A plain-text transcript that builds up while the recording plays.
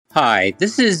Hi,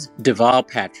 this is Deval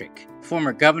Patrick,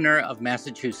 former governor of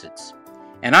Massachusetts,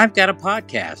 and I've got a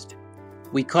podcast.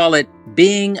 We call it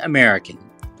Being American.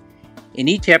 In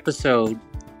each episode,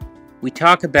 we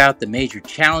talk about the major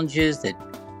challenges that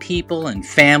people and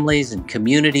families and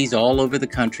communities all over the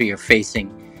country are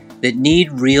facing that need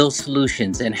real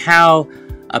solutions, and how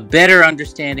a better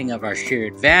understanding of our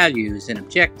shared values and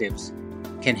objectives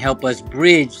can help us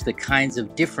bridge the kinds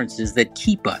of differences that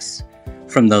keep us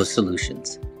from those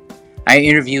solutions. I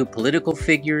interview political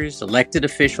figures, elected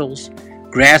officials,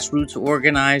 grassroots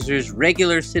organizers,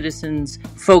 regular citizens,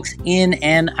 folks in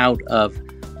and out of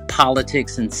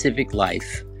politics and civic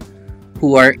life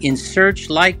who are in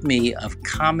search, like me, of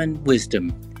common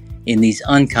wisdom in these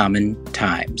uncommon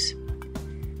times.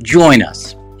 Join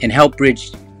us and help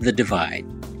bridge the divide.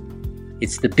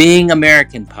 It's the Being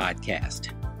American podcast,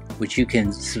 which you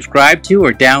can subscribe to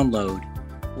or download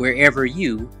wherever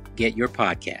you get your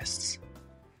podcasts.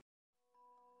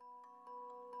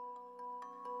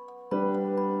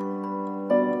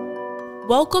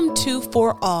 Welcome to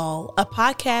For All, a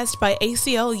podcast by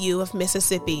ACLU of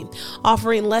Mississippi,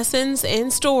 offering lessons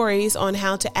and stories on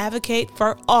how to advocate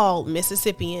for all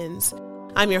Mississippians.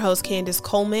 I'm your host, Candace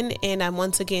Coleman, and I'm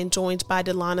once again joined by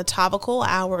Delana Tovical,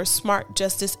 our Smart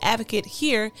Justice Advocate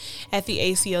here at the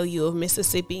ACLU of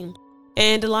Mississippi.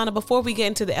 And Delana, before we get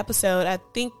into the episode, I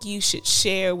think you should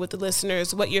share with the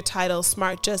listeners what your title,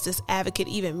 Smart Justice Advocate,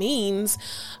 even means.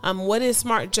 What is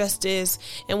Smart Justice,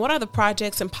 and what are the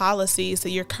projects and policies that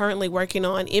you're currently working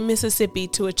on in Mississippi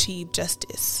to achieve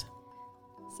justice?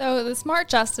 So the Smart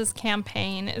Justice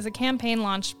Campaign is a campaign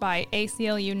launched by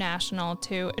ACLU National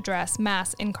to address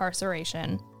mass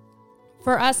incarceration.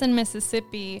 For us in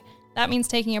Mississippi, that means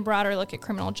taking a broader look at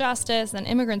criminal justice and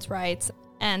immigrants' rights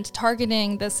and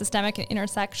targeting the systemic and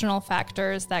intersectional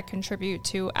factors that contribute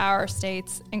to our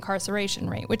state's incarceration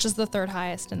rate, which is the third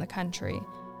highest in the country.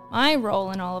 My role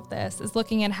in all of this is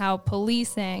looking at how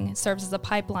policing serves as a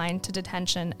pipeline to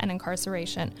detention and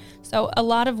incarceration. So a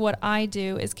lot of what I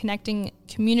do is connecting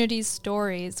communities'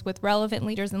 stories with relevant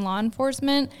leaders in law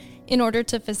enforcement in order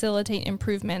to facilitate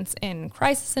improvements in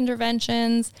crisis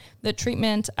interventions, the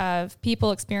treatment of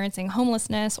people experiencing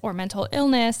homelessness or mental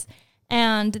illness,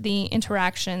 and the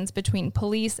interactions between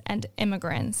police and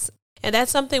immigrants. And that's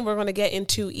something we're going to get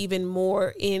into even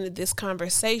more in this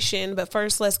conversation. But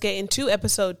first, let's get into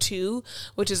episode 2,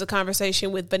 which is a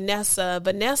conversation with Vanessa.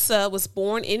 Vanessa was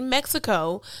born in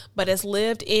Mexico, but has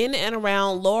lived in and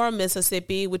around Laura,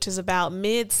 Mississippi, which is about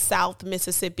mid-south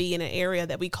Mississippi in an area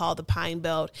that we call the Pine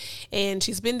Belt. And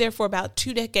she's been there for about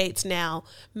 2 decades now,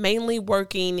 mainly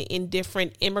working in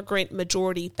different immigrant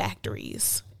majority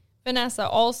factories. Vanessa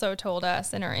also told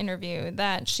us in her interview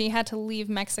that she had to leave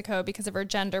Mexico because of her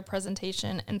gender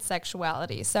presentation and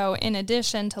sexuality. So in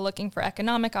addition to looking for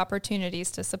economic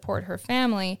opportunities to support her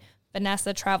family,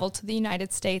 Vanessa traveled to the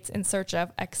United States in search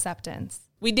of acceptance.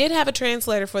 We did have a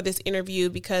translator for this interview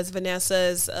because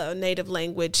Vanessa's native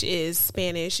language is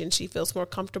Spanish and she feels more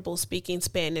comfortable speaking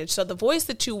Spanish. So the voice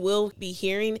that you will be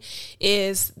hearing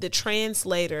is the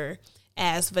translator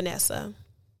as Vanessa.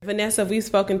 Vanessa, we've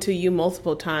spoken to you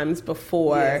multiple times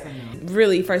before. Yes,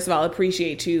 really, first of all,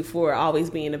 appreciate you for always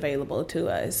being available to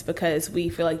us because we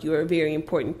feel like you're a very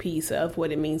important piece of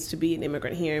what it means to be an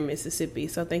immigrant here in Mississippi.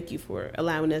 So thank you for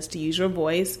allowing us to use your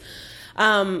voice.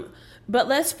 But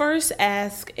let's first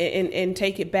ask and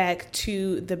take it back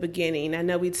to the beginning. I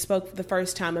know we spoke for the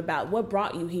first time about what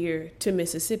brought you here to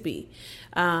Mississippi.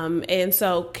 And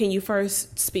so can you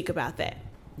first speak about that?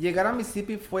 Llegar a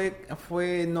Mississippi fue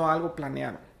no algo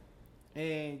planeado.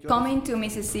 Coming to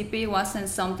Mississippi wasn't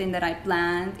something that I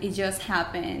planned. It just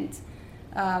happened.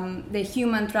 The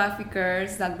human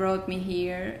traffickers that brought me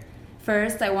here,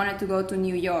 first I wanted to go to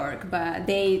New York, but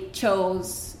they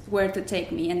chose where to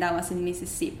take me, and that was in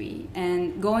Mississippi.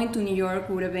 And going to New York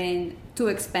would have been too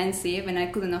expensive, and I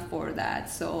couldn't afford that.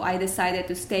 So I decided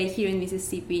to stay here in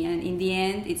Mississippi, and in the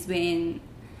end, it's been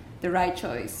the right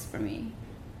choice for me.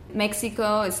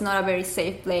 Mexico is not a very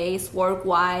safe place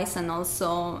work-wise and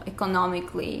also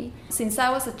economically. Since I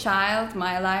was a child,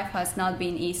 my life has not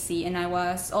been easy, and I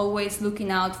was always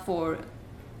looking out for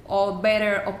all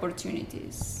better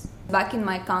opportunities. Back in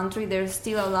my country, there's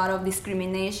still a lot of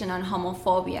discrimination and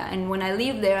homophobia, and when I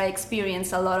lived there, I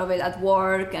experienced a lot of it at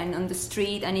work and on the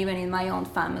street and even in my own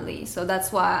family. So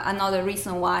that's why another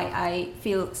reason why I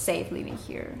feel safe living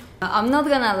here. I'm not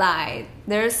gonna lie,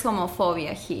 there's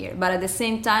homophobia here, but at the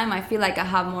same time, I feel like I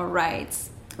have more rights.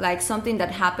 Like something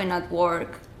that happened at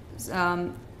work,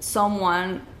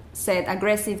 someone said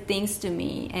aggressive things to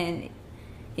me, and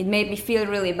it made me feel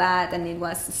really bad and it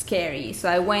was scary. So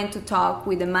I went to talk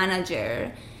with the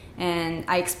manager And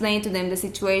I explained to them the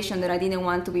situation, that I didn't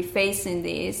want to be facing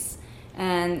this.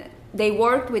 And they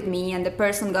worked with me, and the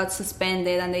person got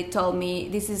suspended, and they told me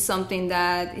this is something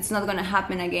that it's not going to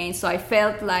happen again. So I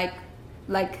felt like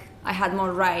I had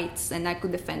more rights and I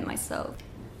could defend myself.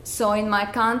 So in my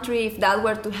country, if that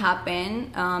were to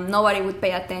happen, nobody would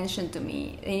pay attention to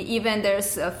me. Even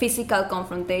there's physical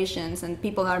confrontations and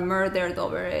people are murdered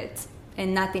over it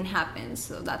and nothing happens.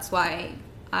 So that's why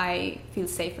I feel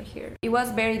safer here. It was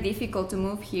very difficult to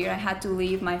move here. I had to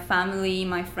leave my family,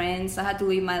 my friends. I had to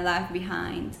leave my life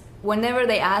behind. Whenever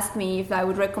they asked me if I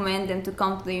would recommend them to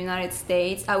come to the United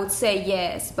States, I would say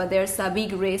yes, but there's a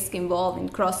big risk involved in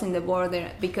crossing the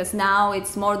border because now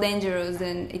it's more dangerous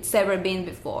than it's ever been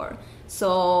before.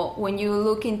 So when you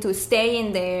look into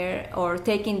staying there or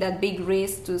taking that big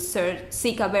risk to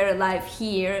seek a better life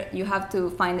here, you have to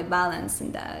find a balance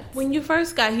in that. When you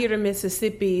first got here to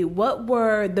Mississippi, what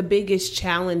were the biggest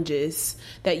challenges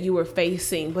that you were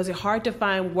facing? Was it hard to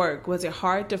find work? Was it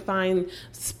hard to find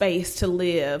space to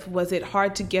live? Was it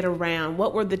hard to get around?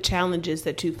 What were the challenges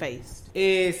that you faced?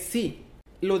 Sí.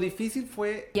 Lo difícil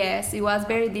fue... Yes, it was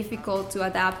very difficult to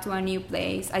adapt to a new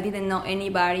place. I didn't know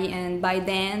anybody, and by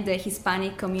then the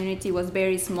Hispanic community was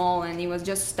very small and it was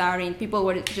just starting. People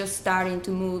were just starting to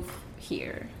move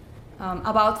here.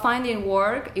 About finding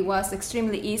work, it was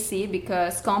extremely easy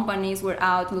because companies were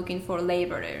out looking for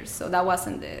laborers, so that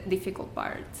wasn't the difficult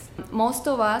part. Most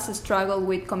of us struggled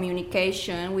with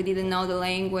communication. We didn't know the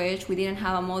language, we didn't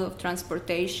have a mode of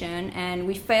transportation, and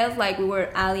we felt like we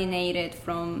were alienated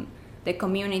from the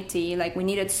community, like we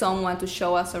needed someone to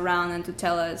show us around and to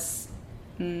tell us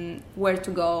where to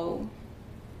go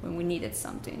when we needed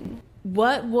something.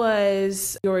 What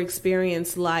was your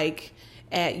experience like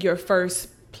at your first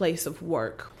place of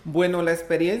work? Bueno, la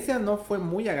experiencia no fue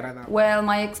muy agradable. Well,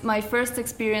 my first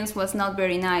experience was not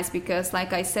very nice because,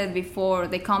 like I said before,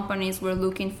 the companies were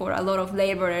looking for a lot of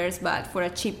laborers, but for a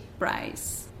cheap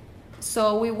price.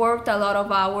 So we worked a lot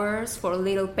of hours for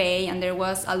little pay, and there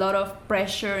was a lot of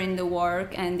pressure in the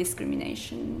work and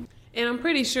discrimination. And I'm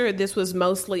pretty sure this was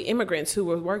mostly immigrants who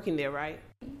were working there, right?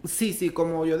 Sí,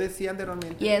 como yo decía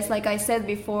anteriormente. Yes, like I said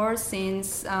before,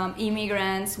 since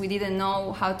immigrants, we didn't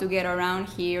know how to get around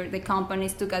here, the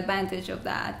companies took advantage of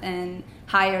that and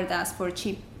hired us for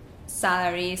cheap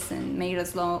salaries and made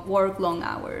us work long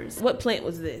hours. What plant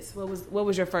was this? What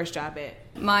was your first job at?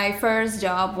 My first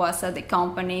job was at the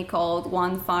company called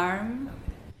One Farm.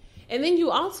 And then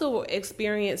you also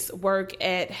experienced work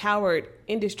at Howard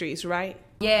Industries, right?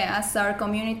 Yeah, as our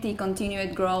community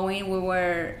continued growing, we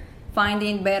were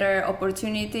finding better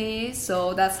opportunities.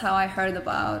 So that's how I heard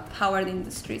about Howard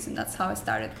Industries, and that's how I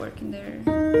started working there.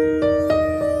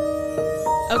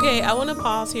 Okay, I want to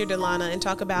pause here, Delana, and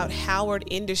talk about Howard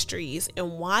Industries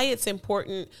and why it's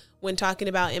important when talking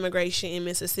about immigration in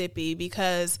Mississippi,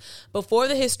 because before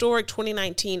the historic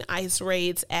 2019 ICE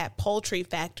raids at poultry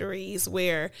factories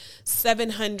where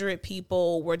 700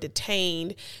 people were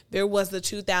detained, there was the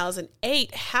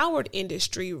 2008 Howard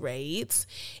Industry raids.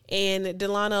 And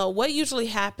Delana, what usually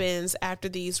happens after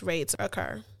these raids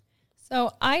occur?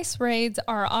 So ICE raids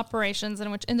are operations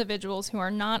in which individuals who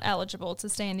are not eligible to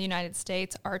stay in the United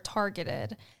States are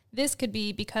targeted. This could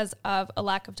be because of a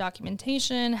lack of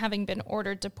documentation, having been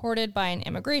ordered deported by an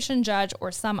immigration judge, or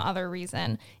some other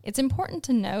reason. It's important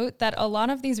to note that a lot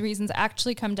of these reasons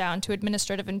actually come down to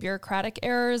administrative and bureaucratic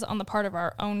errors on the part of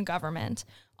our own government.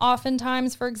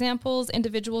 Oftentimes, for example,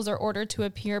 individuals are ordered to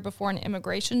appear before an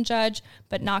immigration judge,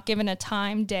 but not given a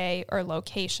time, day, or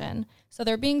location. So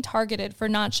they're being targeted for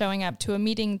not showing up to a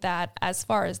meeting that, as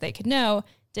far as they could know,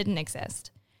 didn't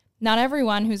exist. Not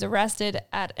everyone who's arrested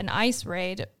at an ICE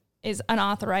raid is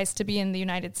unauthorized to be in the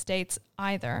United States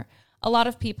either. A lot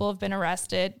of people have been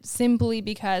arrested simply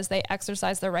because they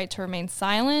exercised their right to remain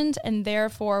silent and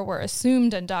therefore were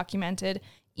assumed undocumented,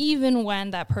 even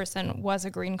when that person was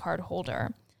a green card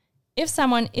holder. If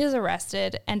someone is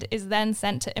arrested and is then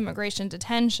sent to immigration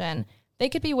detention, they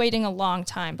could be waiting a long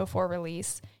time before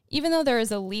release. Even though there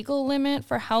is a legal limit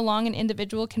for how long an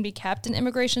individual can be kept in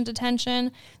immigration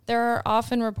detention, there are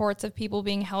often reports of people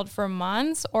being held for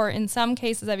months, or in some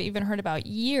cases I've even heard about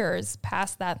years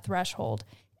past that threshold.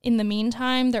 In the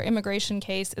meantime, their immigration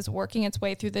case is working its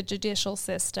way through the judicial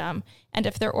system, and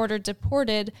if they're ordered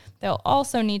deported, they'll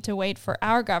also need to wait for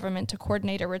our government to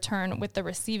coordinate a return with the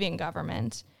receiving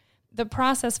government. The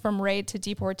process from raid to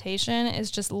deportation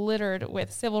is just littered with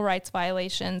civil rights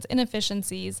violations,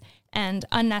 inefficiencies, and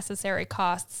unnecessary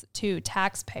costs to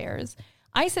taxpayers.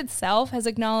 ICE itself has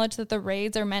acknowledged that the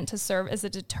raids are meant to serve as a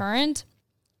deterrent,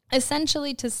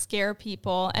 essentially to scare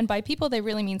people, and by people they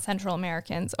really mean Central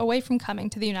Americans, away from coming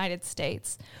to the United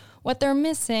States. What they're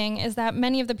missing is that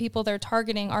many of the people they're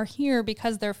targeting are here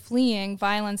because they're fleeing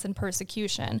violence and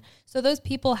persecution. So those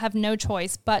people have no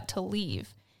choice but to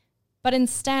leave. But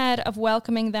instead of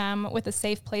welcoming them with a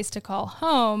safe place to call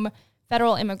home,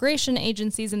 federal immigration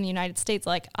agencies in the United States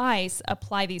like ICE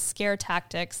apply these scare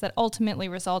tactics that ultimately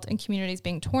result in communities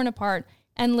being torn apart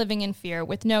and living in fear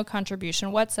with no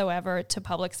contribution whatsoever to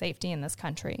public safety in this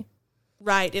country.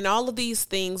 Right, and all of these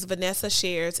things Vanessa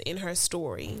shares in her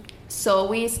story. So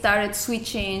we started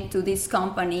switching to this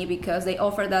company because they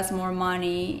offered us more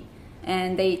money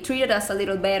and they treated us a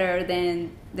little better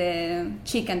than the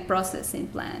chicken processing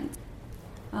plant.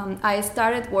 I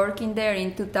started working there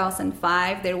in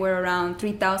 2005. There were around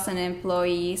 3,000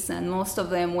 employees and most of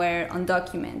them were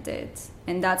undocumented.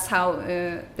 And that's how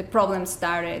the problem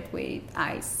started with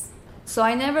ICE. So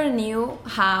I never knew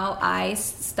how ICE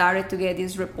started to get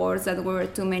these reports that there were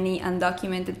too many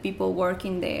undocumented people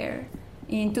working there.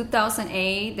 In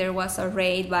 2008, there was a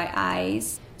raid by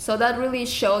ICE. So that really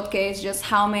showcased just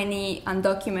how many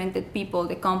undocumented people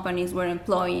the companies were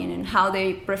employing and how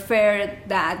they preferred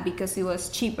that because it was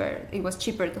cheaper. It was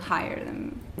cheaper to hire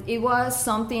them. It was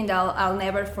something that I'll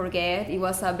never forget. It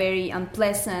was a very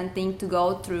unpleasant thing to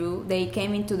go through. They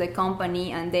came into the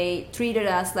company and they treated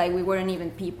us like we weren't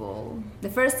even people. The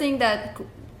first thing that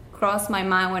crossed my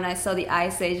mind when I saw the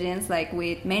ICE agents, like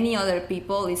with many other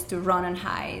people, is to run and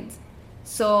hide.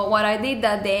 So what I did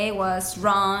that day was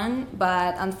run,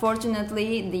 but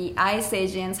unfortunately the ICE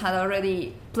agents had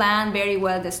already planned very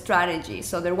well the strategy,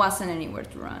 so there wasn't anywhere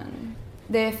to run.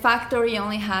 The factory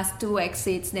only has 2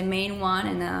 exits, the main one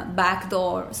and a back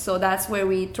door, so that's where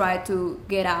we tried to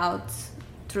get out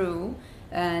through.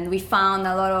 And we found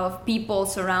a lot of people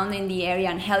surrounding the area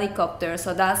and helicopters,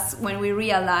 so that's when we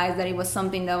realized that it was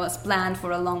something that was planned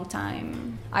for a long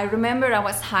time. I remember I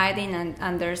was hiding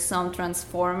under some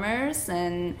transformers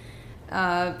and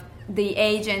the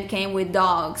agent came with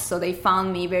dogs, so they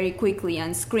found me very quickly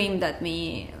and screamed at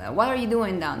me, "What are you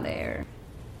doing down there?"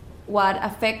 What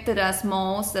affected us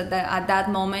most at that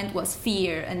moment was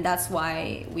fear, and that's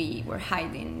why we were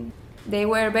hiding. They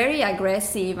were very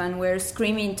aggressive and were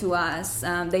screaming to us.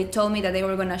 They told me that they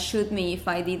were going to shoot me if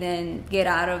I didn't get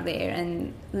out of there,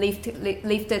 and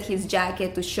lifted his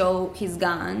jacket to show his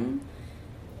gun.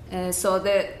 So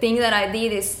the thing that I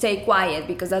did is stay quiet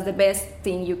because that's the best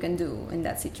thing you can do in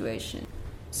that situation.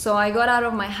 So I got out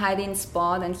of my hiding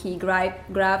spot and he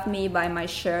grabbed me by my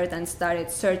shirt and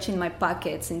started searching my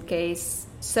pockets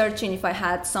searching if I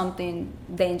had something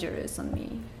dangerous on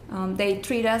me. They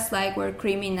treat us like we're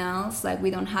criminals, like we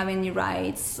don't have any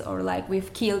rights, or like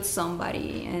we've killed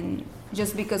somebody, and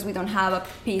just because we don't have a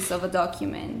piece of a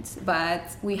document, but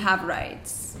we have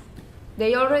rights.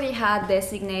 They already had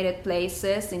designated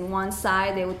places. In one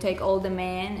side, they would take all the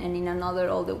men, and in another,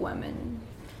 all the women.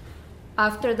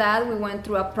 After that, we went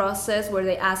through a process where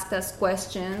they asked us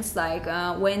questions like,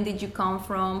 when did you come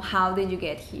from? How did you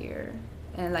get here?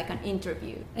 And like an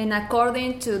interview. And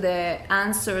according to the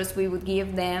answers we would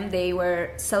give them, they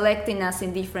were selecting us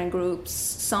in different groups.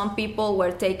 Some people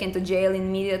were taken to jail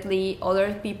immediately,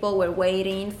 other people were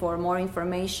waiting for more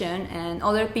information, and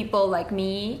other people like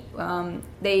me,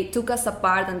 they took us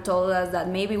apart and told us that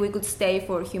maybe we could stay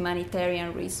for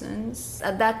humanitarian reasons.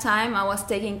 At that time, I was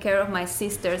taking care of my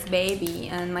sister's baby,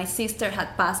 and my sister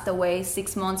had passed away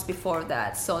 6 months before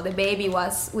that. So the baby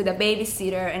was with a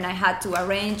babysitter, and I had to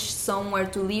arrange somewhere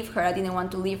to leave her. I didn't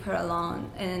want to leave her alone,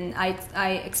 and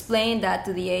I explained that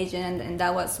to the agent, and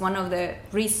that was one of the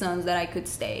reasons that I could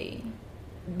stay.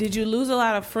 Did you lose a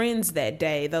lot of friends that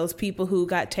day? Those people who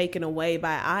got taken away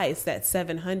by ICE, that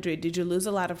 700, did you lose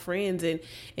a lot of friends,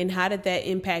 and how did that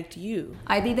impact you?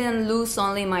 I didn't lose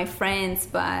only my friends,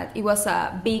 but it was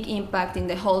a big impact in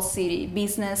the whole city.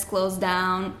 Business closed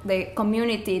down. The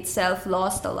community itself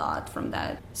lost a lot from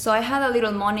that. So I had a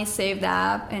little money saved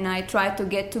up, and I tried to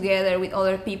get together with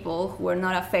other people who were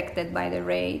not affected by the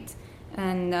raid.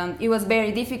 And it was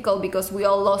very difficult because we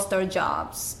all lost our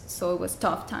jobs, so it was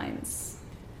tough times.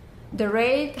 The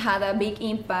raid had a big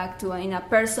impact in a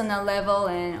personal level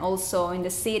and also in the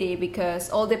city, because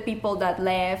all the people that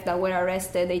left, that were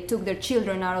arrested, they took their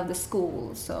children out of the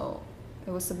school. So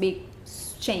it was a big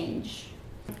change.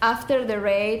 After the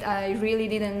raid, I really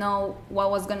didn't know what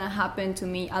was going to happen to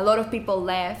me. A lot of people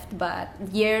left, but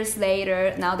years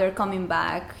later, now they're coming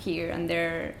back here and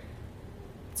they're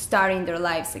starting their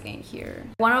lives again here.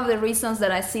 One of the reasons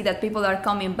that I see that people are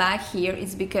coming back here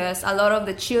is because a lot of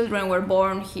the children were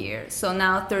born here. So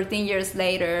now 13 years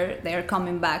later, they're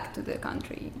coming back to the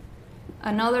country.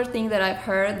 Another thing that I've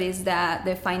heard is that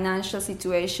the financial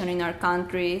situation in our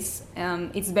countries,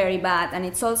 it's very bad. And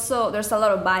it's also, there's a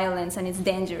lot of violence and it's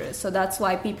dangerous. So that's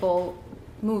why people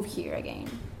move here again.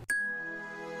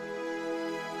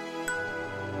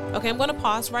 Okay, I'm going to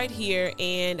pause right here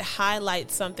and highlight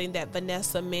something that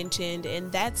Vanessa mentioned, and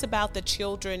that's about the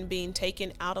children being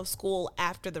taken out of school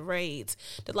after the raids.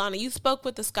 Delana, you spoke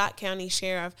with the Scott County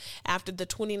Sheriff after the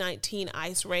 2019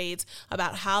 ICE raids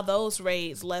about how those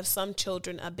raids left some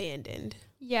children abandoned.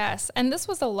 Yes, and this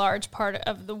was a large part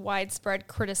of the widespread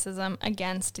criticism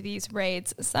against these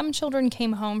raids. Some children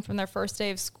came home from their first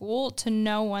day of school to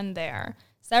no one there.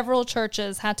 Several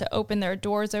churches had to open their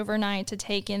doors overnight to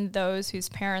take in those whose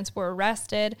parents were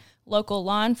arrested. Local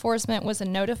law enforcement was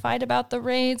notified about the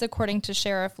raids, according to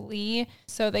Sheriff Lee,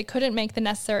 so they couldn't make the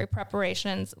necessary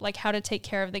preparations, like how to take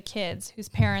care of the kids whose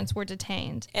parents were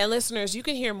detained. And listeners, you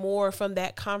can hear more from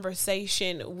that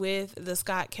conversation with the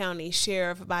Scott County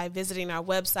Sheriff by visiting our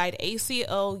website,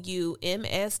 aclums.org,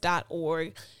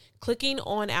 clicking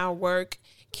on our work,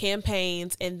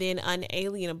 campaigns, and then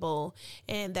Unalienable,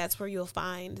 and that's where you'll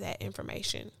find that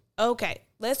information. Okay,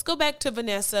 let's go back to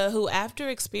Vanessa, who after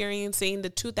experiencing the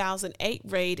 2008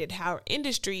 raid at Howard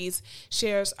Industries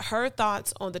shares her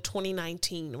thoughts on the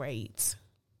 2019 raids.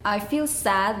 I feel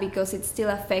sad because it's still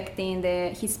affecting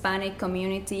the Hispanic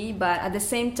community, but at the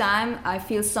same time I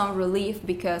feel some relief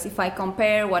because if I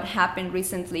compare what happened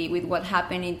recently with what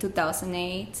happened in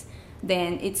 2008,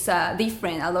 then it's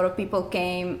different. A lot of people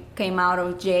came out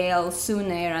of jail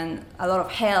sooner, and a lot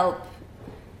of help.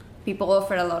 People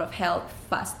offered a lot of help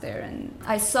faster. And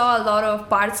I saw a lot of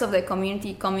parts of the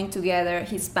community coming together,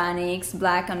 Hispanics,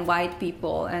 black and white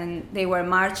people, and they were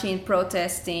marching,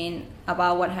 protesting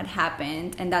about what had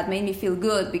happened. And that made me feel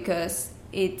good because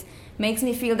it makes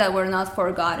me feel that we're not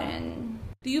forgotten.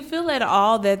 Do you feel at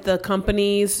all that the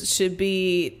companies should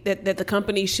be, that the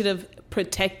companies should have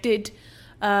protected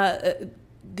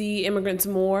the immigrants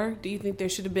more? Do you think there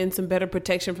should have been some better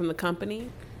protection from the company?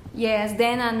 Yes,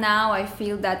 then and now I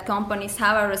feel that companies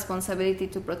have a responsibility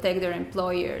to protect their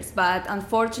employers. But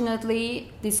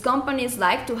unfortunately, these companies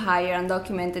like to hire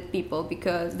undocumented people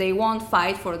because they won't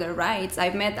fight for their rights.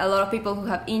 I've met a lot of people who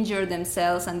have injured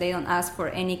themselves and they don't ask for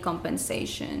any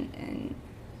compensation. And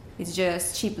it's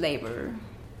just cheap labor.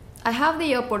 I have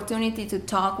the opportunity to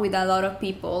talk with a lot of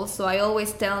people, so I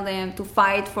always tell them to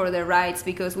fight for their rights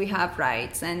because we have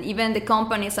rights. And even the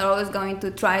companies are always going to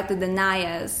try to deny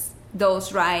us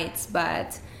those rights.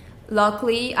 But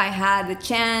luckily, I had the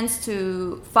chance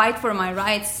to fight for my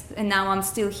rights, and now I'm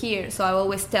still here. So I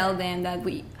always tell them that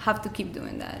we have to keep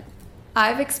doing that.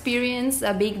 I've experienced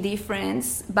a big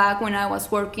difference back when I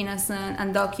was working as an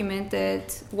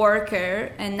undocumented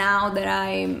worker, and now that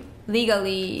I'm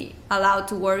legally allowed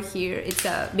to work here, it's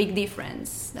a big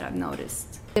difference that I've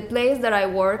noticed. The place that I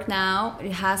work now,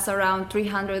 it has around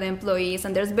 300 employees,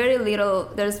 and there's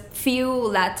few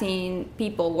Latin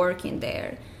people working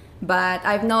there. But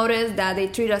I've noticed that they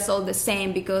treat us all the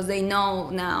same because they know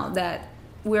now that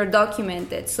we're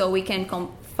documented, so we can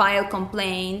file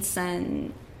complaints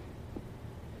and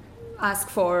ask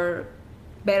for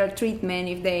better treatment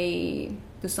if they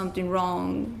do something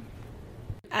wrong.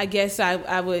 I guess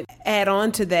I would add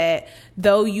on to that,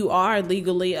 though you are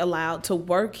legally allowed to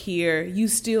work here, you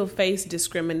still face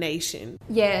discrimination.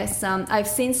 Yes, I've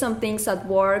seen some things at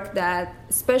work that,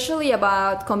 especially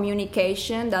about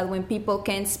communication, that when people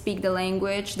can't speak the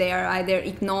language, they are either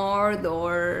ignored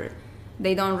or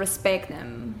they don't respect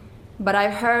them. But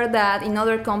I've heard that in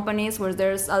other companies where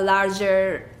there's a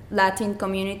larger Latin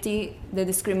community, the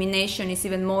discrimination is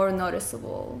even more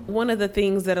noticeable. One of the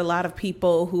things that a lot of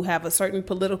people who have a certain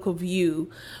political view,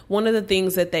 one of the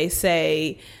things that they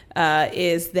say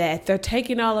is that they're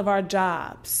taking all of our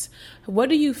jobs. What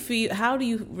do you feel? How do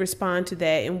you respond to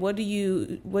that? And what do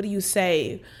you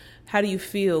say? How do you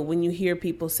feel when you hear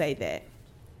people say that?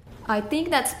 I think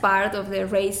that's part of the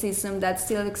racism that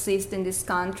still exists in this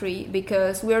country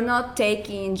because we're not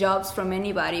taking jobs from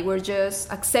anybody. We're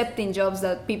just accepting jobs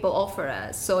that people offer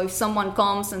us. So if someone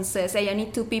comes and says, hey, I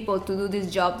need 2 people to do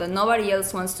this job that nobody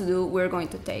else wants to do, we're going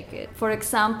to take it. For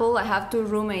example, I have 2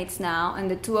 roommates now, and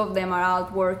the 2 of them are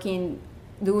out working,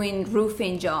 doing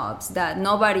roofing jobs that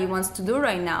nobody wants to do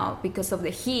right now because of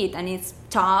the heat, and it's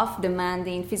tough,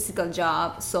 demanding, physical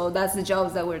job. So that's the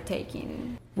jobs that we're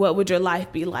taking. What would your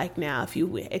life be like now if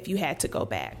you had to go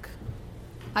back?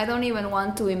 I don't even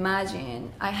want to imagine.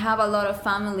 I have a lot of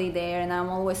family there, and I'm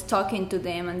always talking to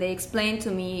them, and they explain to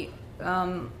me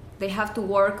they have to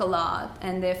work a lot,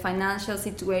 and the financial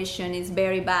situation is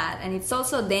very bad, and it's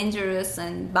also dangerous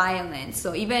and violent.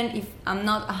 So even if I'm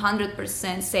not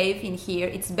 100% safe in here,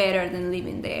 it's better than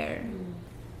living there.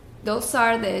 Those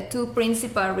are the two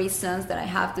principal reasons that I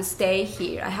have to stay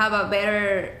here. I have a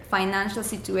better financial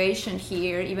situation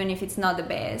here, even if it's not the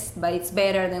best, but it's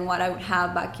better than what I would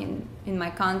have back in my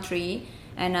country,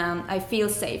 and I feel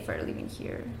safer living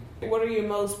here. What are your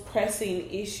most pressing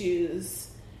issues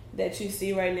that you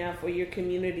see right now for your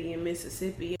community in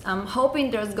Mississippi? I'm hoping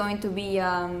there's going to be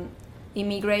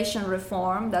immigration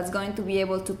reform that's going to be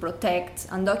able to protect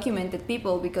undocumented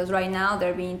people, because right now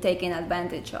they're being taken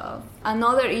advantage of.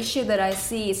 Another issue that I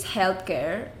see is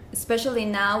healthcare, especially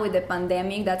now with the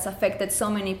pandemic that's affected so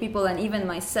many people and even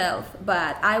myself.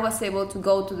 But I was able to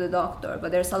go to the doctor,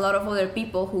 but there's a lot of other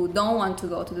people who don't want to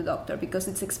go to the doctor because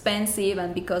it's expensive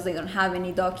and because they don't have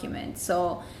any documents.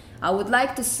 So I would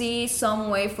like to see some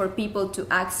way for people to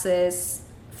access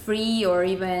free or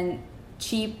even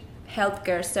cheap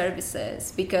healthcare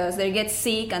services, because they get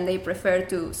sick and they prefer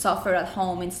to suffer at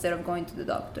home instead of going to the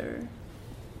doctor.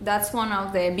 That's one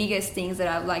of the biggest things that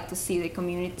I'd like to see the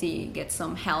community get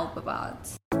some help about.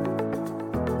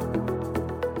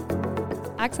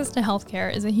 Access to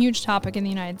healthcare is a huge topic in the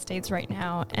United States right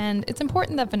now, and it's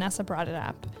important that Vanessa brought it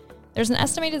up. There's an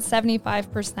estimated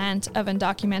 75% of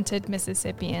undocumented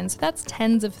Mississippians, that's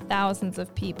tens of thousands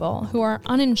of people, who are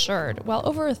uninsured, while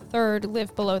over a third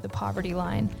live below the poverty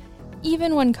line.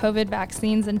 Even when COVID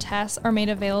vaccines and tests are made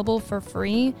available for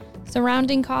free,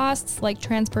 surrounding costs like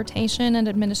transportation and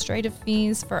administrative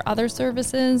fees for other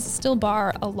services still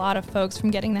bar a lot of folks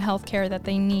from getting the health care that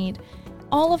they need.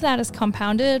 All of that is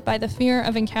compounded by the fear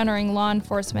of encountering law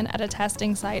enforcement at a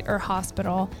testing site or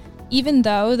hospital. Even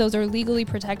though those are legally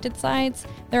protected sites,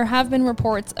 there have been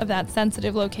reports of that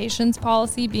sensitive locations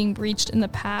policy being breached in the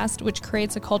past, which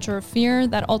creates a culture of fear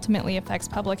that ultimately affects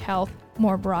public health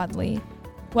more broadly.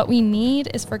 What we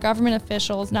need is for government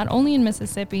officials, not only in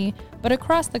Mississippi, but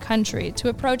across the country, to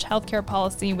approach healthcare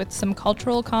policy with some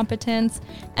cultural competence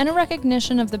and a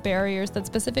recognition of the barriers that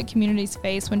specific communities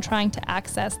face when trying to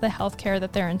access the healthcare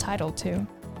that they're entitled to.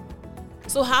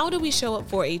 So how do we show up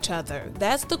for each other?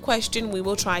 That's the question we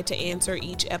will try to answer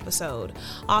each episode.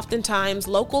 Oftentimes,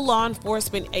 local law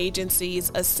enforcement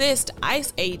agencies assist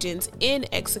ICE agents in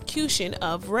execution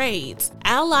of raids.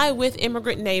 Ally with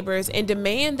immigrant neighbors and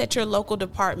demand that your local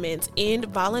departments end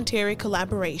voluntary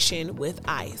collaboration with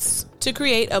ICE to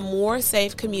create a more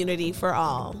safe community for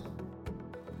all.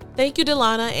 Thank you,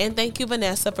 Delana, and thank you,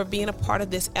 Vanessa, for being a part of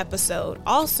this episode.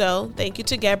 Also, thank you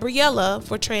to Gabriella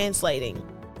for translating.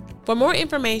 For more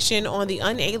information on the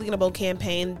Unalienable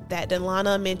campaign that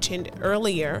Delana mentioned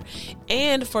earlier,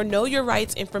 and for Know Your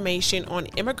Rights information on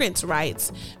immigrants'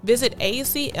 rights, visit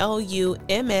aclums.org.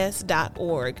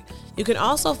 You can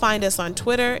also find us on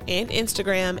Twitter and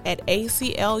Instagram at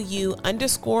ACLU_MS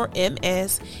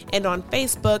and on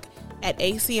Facebook at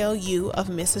ACLU of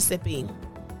Mississippi.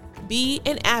 Be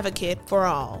an advocate for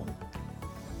all.